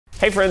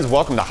Hey friends,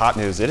 welcome to Hot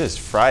News. It is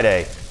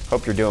Friday.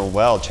 Hope you're doing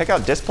well. Check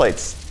out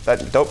Displates,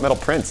 that dope metal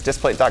prints,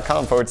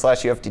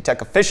 displate.com/UFD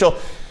Tech Official.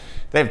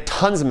 They have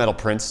tons of metal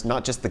prints,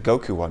 not just the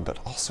Goku one, but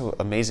also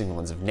amazing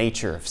ones of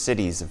nature, of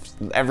cities, of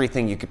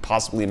everything you could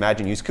possibly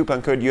imagine. Use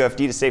coupon code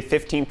UFD to save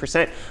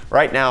 15%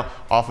 right now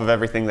off of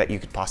everything that you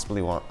could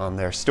possibly want on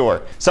their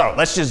store. So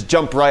let's just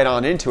jump right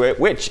on into it,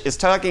 which is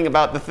talking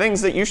about the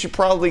things that you should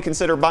probably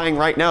consider buying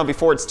right now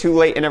before it's too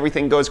late and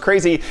everything goes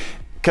crazy,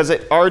 because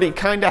it already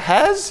kind of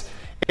has.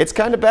 It's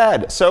kind of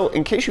bad. So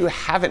in case you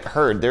haven't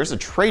heard, there's a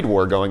trade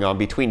war going on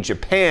between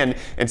Japan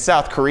and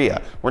South Korea.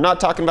 We're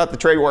not talking about the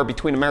trade war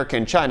between America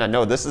and China.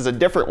 No, this is a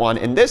different one.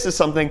 And this is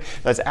something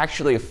that's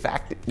actually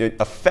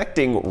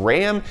affecting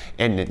RAM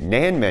and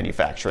NAND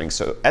manufacturing.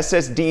 So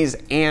SSDs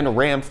and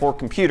RAM for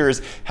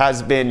computers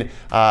has been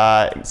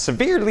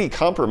severely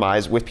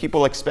compromised, with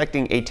people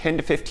expecting a 10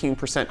 to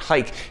 15%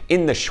 hike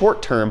in the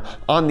short term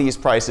on these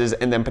prices,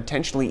 and then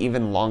potentially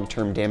even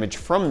long-term damage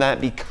from that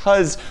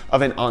because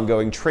of an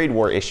ongoing trade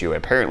war issue.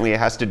 Apparently it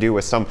has to do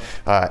with some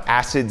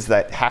acids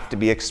that have to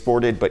be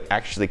exported but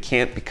actually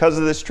can't because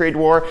of this trade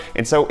war,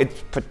 and so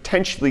it's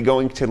potentially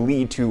going to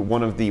lead to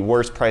one of the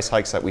worst price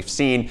hikes that we've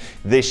seen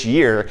this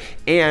year.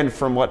 And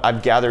from what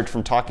I've gathered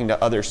from talking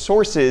to other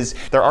sources,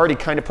 they're already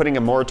kind of putting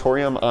a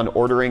moratorium on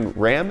ordering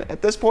RAM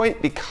at this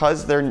point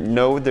because they're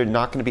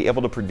not going to be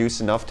able to produce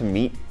enough to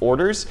meet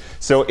orders.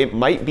 So it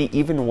might be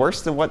even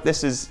worse than what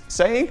this is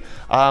saying,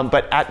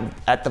 but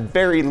at the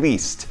very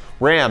least,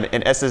 RAM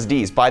and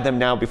SSDs, buy them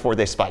now before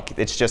they spike.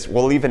 It's just,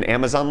 we'll leave an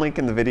Amazon link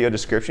in the video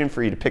description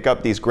for you to pick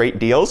up these great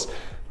deals.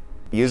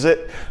 Use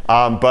it,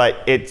 but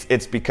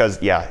it's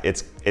because, yeah,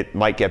 it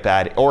might get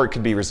bad, or it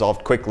could be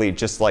resolved quickly,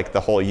 just like the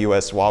whole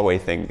US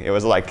Huawei thing. It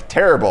was like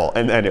terrible,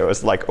 and then it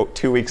was like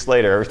 2 weeks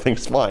later,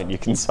 everything's fine. You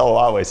can sell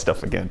Huawei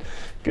stuff again.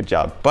 Good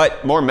job.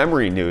 But more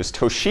memory news,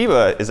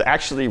 Toshiba is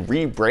actually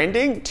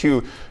rebranding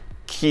to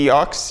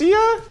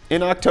Kioxia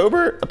in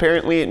October.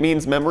 Apparently it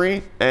means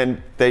memory,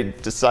 and they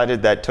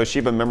decided that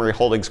Toshiba Memory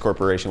Holdings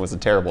Corporation was a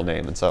terrible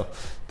name, and so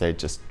they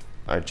just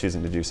are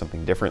choosing to do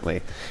something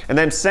differently. And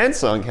then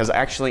Samsung has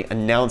actually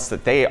announced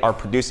that they are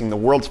producing the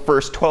world's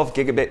first 12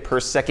 gigabit per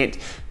second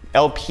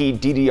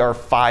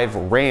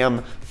LPDDR5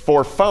 RAM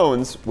for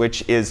phones,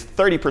 which is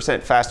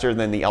 30% faster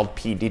than the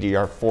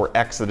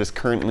LPDDR4X that is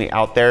currently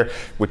out there,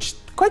 which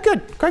quite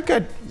good.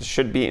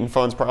 Should be in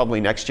phones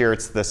probably next year.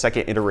 It's the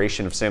second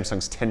iteration of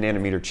Samsung's 10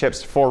 nanometer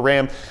chips for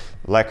RAM.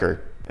 Lecker.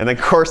 And then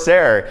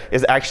Corsair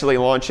is actually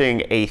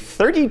launching a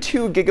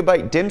 32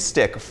 gigabyte DIMM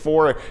stick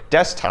for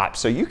desktop.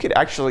 So you could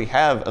actually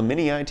have a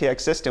mini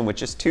ITX system with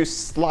just 2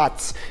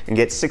 slots and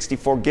get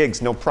 64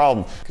 gigs, no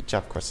problem. Good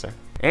job, Corsair.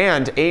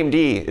 And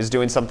AMD is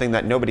doing something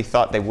that nobody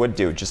thought they would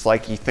do. Just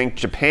like you think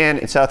Japan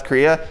and South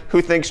Korea,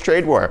 who thinks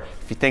trade war?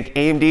 If you think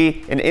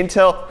AMD and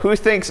Intel, who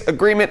thinks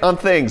agreement on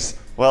things?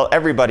 Well,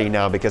 everybody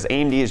now, because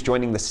AMD is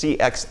joining the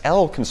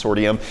CXL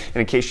consortium. And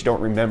in case you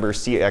don't remember,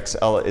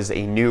 CXL is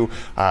a new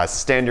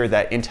standard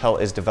that Intel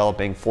is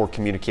developing for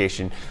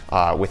communication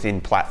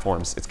within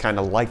platforms. It's kind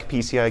of like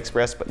PCI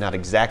Express, but not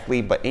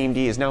exactly. But AMD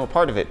is now a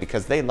part of it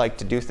because they like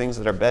to do things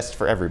that are best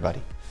for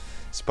everybody.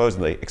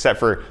 Supposedly, except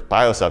for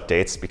BIOS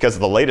updates, because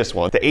of the latest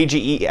one. The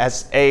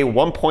AGESA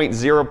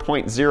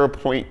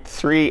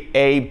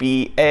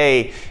 1.0.0.3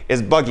 ABA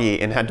is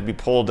buggy and had to be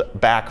pulled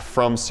back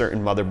from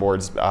certain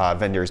motherboards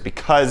vendors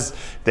because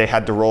they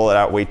had to roll it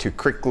out way too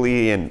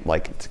quickly, and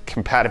like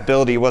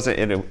compatibility wasn't,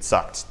 and it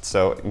sucked.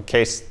 So in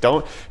case,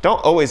 don't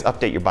always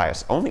update your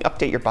BIOS. Only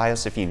update your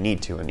BIOS if you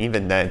need to, and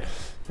even then,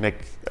 make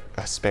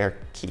a spare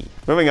key.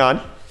 Moving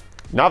on.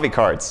 Navi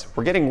cards.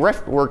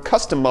 We're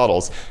custom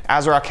models.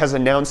 ASRock has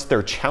announced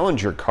their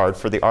Challenger card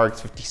for the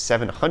RX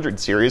 5700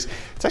 series.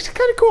 It's actually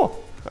kind of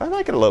cool. I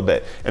like it a little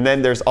bit. And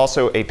then there's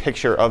also a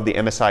picture of the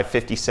MSI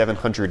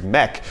 5700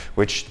 Mech,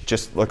 which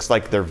just looks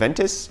like their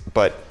Ventus,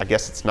 but I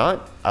guess it's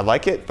not. I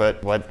like it,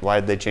 but why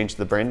did they change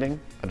the branding?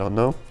 I don't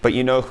know. But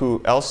you know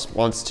who else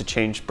wants to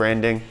change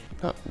branding?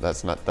 No,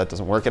 that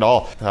doesn't work at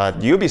all.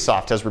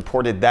 Ubisoft has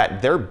reported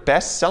that their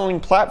best-selling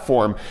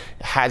platform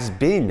has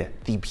been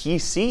the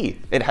PC.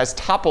 It has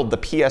toppled the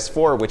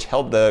PS4, which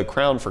held the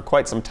crown for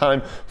quite some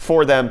time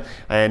for them.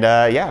 And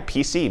yeah,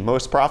 PC,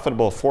 most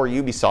profitable for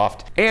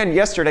Ubisoft. And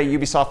yesterday,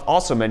 Ubisoft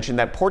also mentioned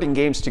that porting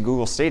games to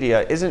Google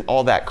Stadia isn't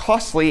all that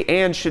costly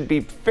and should be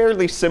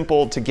fairly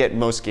simple to get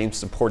most games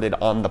supported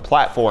on the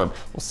platform.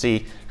 We'll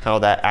see how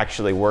that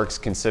actually works,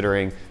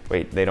 considering,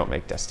 wait, they don't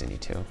make Destiny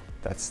 2.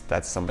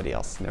 That's somebody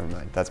else. Never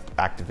mind. That's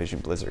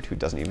Activision Blizzard, who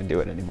doesn't even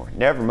do it anymore.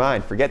 Never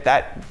mind. Forget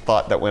that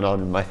thought that went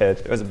on in my head.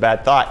 It was a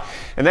bad thought.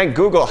 And then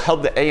Google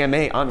held the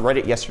AMA on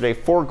Reddit yesterday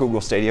for Google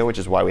Stadia, which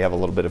is why we have a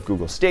little bit of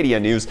Google Stadia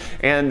news.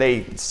 And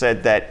they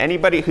said that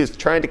anybody who's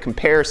trying to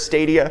compare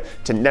Stadia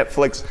to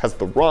Netflix has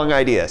the wrong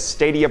idea.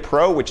 Stadia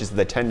Pro, which is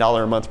the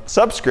 $10 a month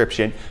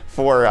subscription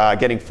for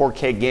getting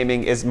 4K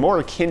gaming, is more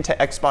akin to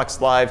Xbox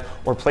Live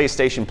or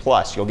PlayStation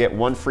Plus. You'll get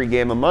 1 free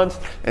game a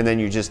month, and then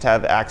you just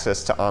have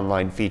access to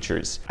online features.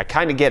 I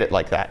kind of get it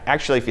like that.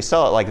 Actually, if you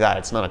sell it like that,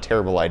 it's not a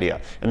terrible idea.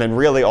 And then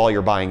really all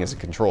you're buying is a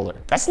controller.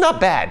 That's not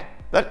bad.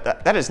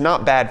 That is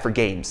not bad for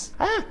games.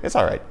 It's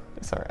all right.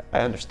 It's all right.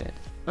 I understand.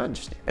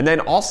 And then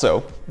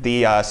also,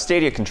 the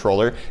Stadia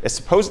controller is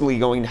supposedly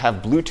going to have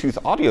Bluetooth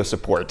audio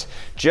support,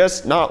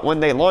 just not when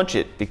they launch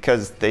it,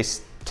 because they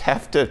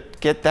have to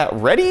get that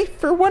ready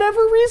for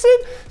whatever reason.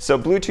 So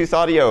Bluetooth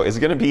audio is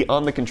going to be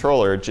on the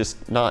controller,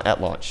 just not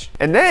at launch.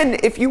 And then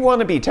if you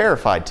want to be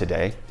terrified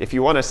today, if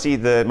you want to see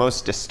the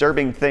most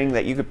disturbing thing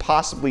that you could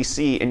possibly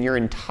see in your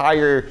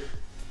entire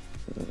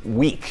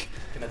week.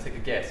 Can I take a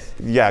guess?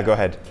 Yeah, go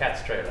ahead.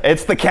 Cats trailer.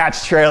 It's the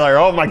Cats trailer.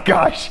 Oh my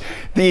gosh.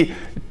 The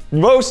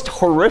most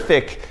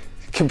horrific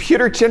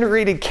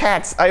computer-generated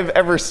cats I've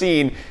ever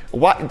seen.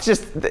 What?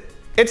 Just,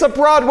 it's a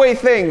Broadway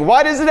thing.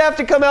 Why does it have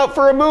to come out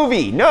for a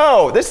movie?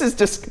 No, this is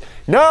just,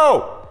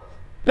 no,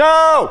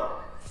 no,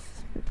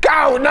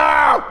 go,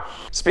 no.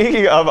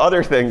 Speaking of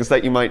other things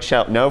that you might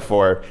shout no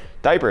for,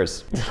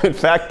 diapers. In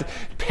fact,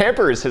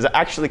 Pampers has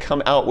actually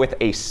come out with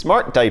a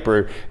smart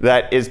diaper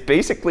that is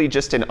basically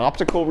just an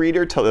optical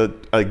reader to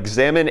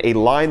examine a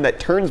line that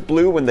turns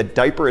blue when the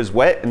diaper is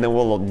wet, and then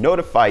will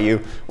notify you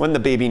when the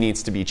baby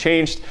needs to be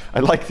changed. I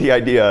like the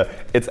idea.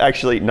 It's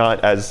actually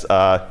not as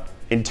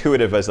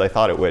intuitive as I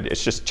thought it would.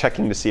 It's just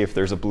checking to see if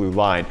there's a blue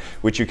line,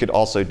 which you could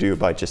also do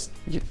by just,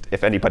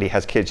 if anybody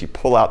has kids, you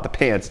pull out the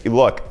pants, you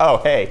look, oh,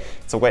 hey,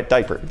 it's a wet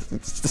diaper.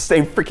 It's the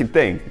same freaking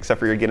thing, except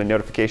for you get a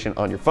notification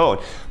on your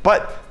phone.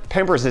 But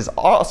Pampers has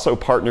also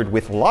partnered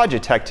with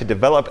Logitech to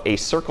develop a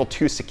Circle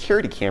 2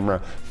 security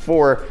camera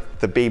for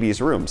the baby's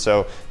room.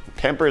 So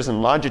Pampers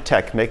and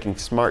Logitech making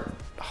smart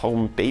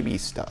home baby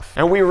stuff.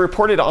 And we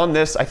reported on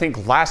this, I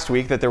think last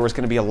week, that there was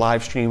going to be a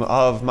live stream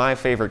of my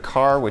favorite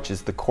car, which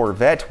is the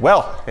Corvette.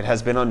 Well, it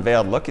has been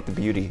unveiled. Look at the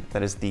beauty.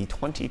 That is the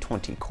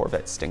 2020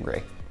 Corvette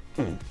Stingray.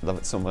 Love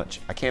it so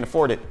much. I can't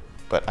afford it,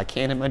 but I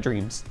can in my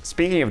dreams.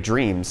 Speaking of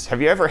dreams,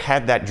 have you ever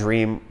had that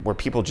dream where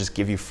people just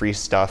give you free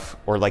stuff,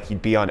 or like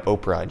you'd be on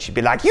Oprah and she'd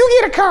be like, you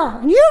get a car,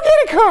 and you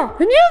get a car,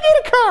 and you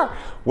get a car?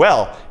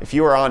 Well, if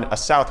you were on a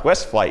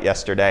Southwest flight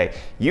yesterday,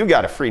 you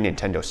got a free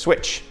Nintendo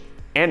Switch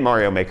and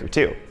Mario Maker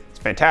 2. It's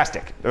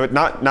fantastic.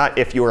 Not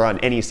if you were on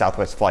any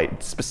Southwest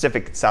flight,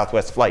 specific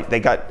Southwest flight.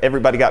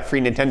 Everybody got free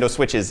Nintendo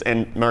Switches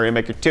and Mario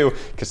Maker 2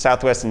 because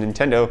Southwest and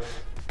Nintendo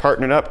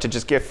partnered up to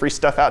just give free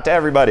stuff out to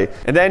everybody.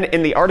 And then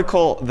in the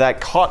article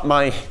that caught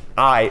my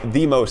eye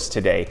the most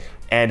today,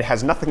 and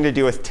has nothing to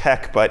do with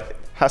tech, but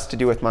has to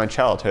do with my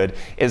childhood,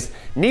 is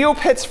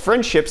Neopets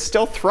Friendships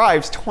still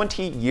thrives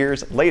 20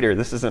 years later.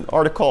 This is an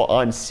article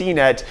on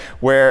CNET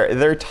where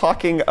they're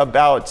talking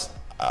about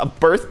a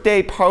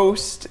birthday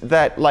post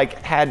that like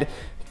had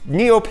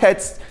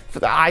Neopets.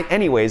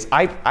 Anyways,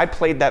 I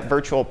played that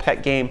virtual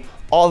pet game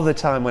all the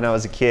time when I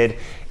was a kid.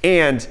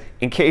 And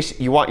in case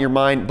you want your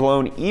mind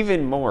blown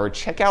even more,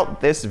 check out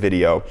this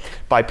video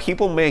by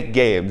People Make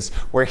Games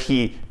where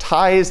he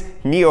ties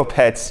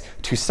Neopets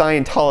to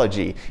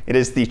Scientology. It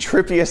is the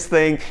trippiest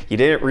thing. You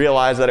didn't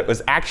realize that it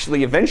was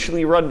actually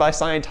eventually run by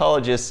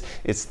Scientologists.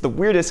 It's the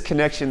weirdest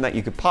connection that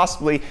you could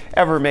possibly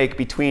ever make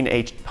between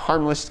a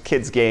harmless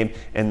kids game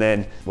and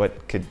then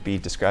what could be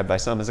described by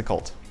some as a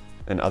cult.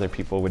 And other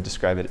people would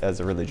describe it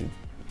as a religion.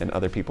 And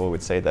other people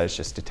would say that it's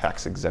just a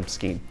tax-exempt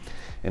scheme.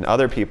 And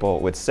other people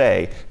would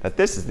say that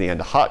this is the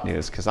end of hot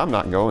news because I'm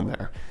not going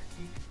there.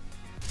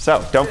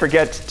 So don't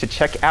forget to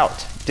check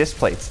out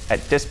Displates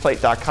at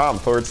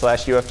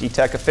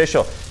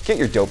displate.com/UFDTechOfficial. Get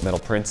your dope metal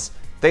prints.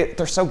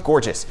 They're so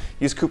gorgeous.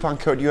 Use coupon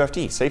code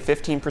UFD, save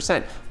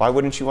 15%. Why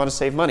wouldn't you want to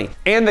save money?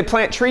 And they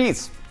plant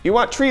trees. You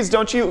want trees,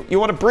 don't you? You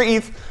want to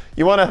breathe.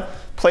 You want a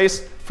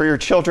place for your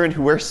children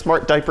who wear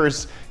smart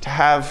diapers to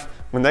have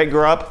when they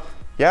grow up.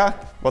 Yeah?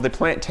 Well, they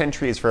plant 10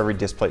 trees for every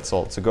Displate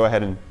sold, so go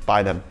ahead and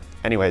buy them.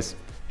 Anyways,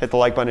 hit the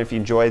like button if you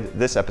enjoyed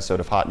this episode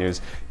of Hot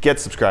News. Get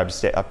subscribed to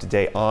stay up to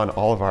date on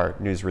all of our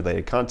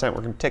news-related content.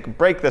 We're going to take a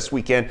break this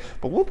weekend,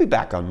 but we'll be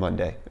back on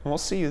Monday, and we'll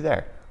see you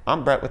there.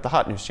 I'm Brett with the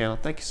Hot News channel.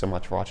 Thank you so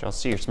much for watching. I'll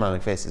see your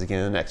smiling faces again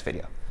in the next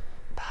video.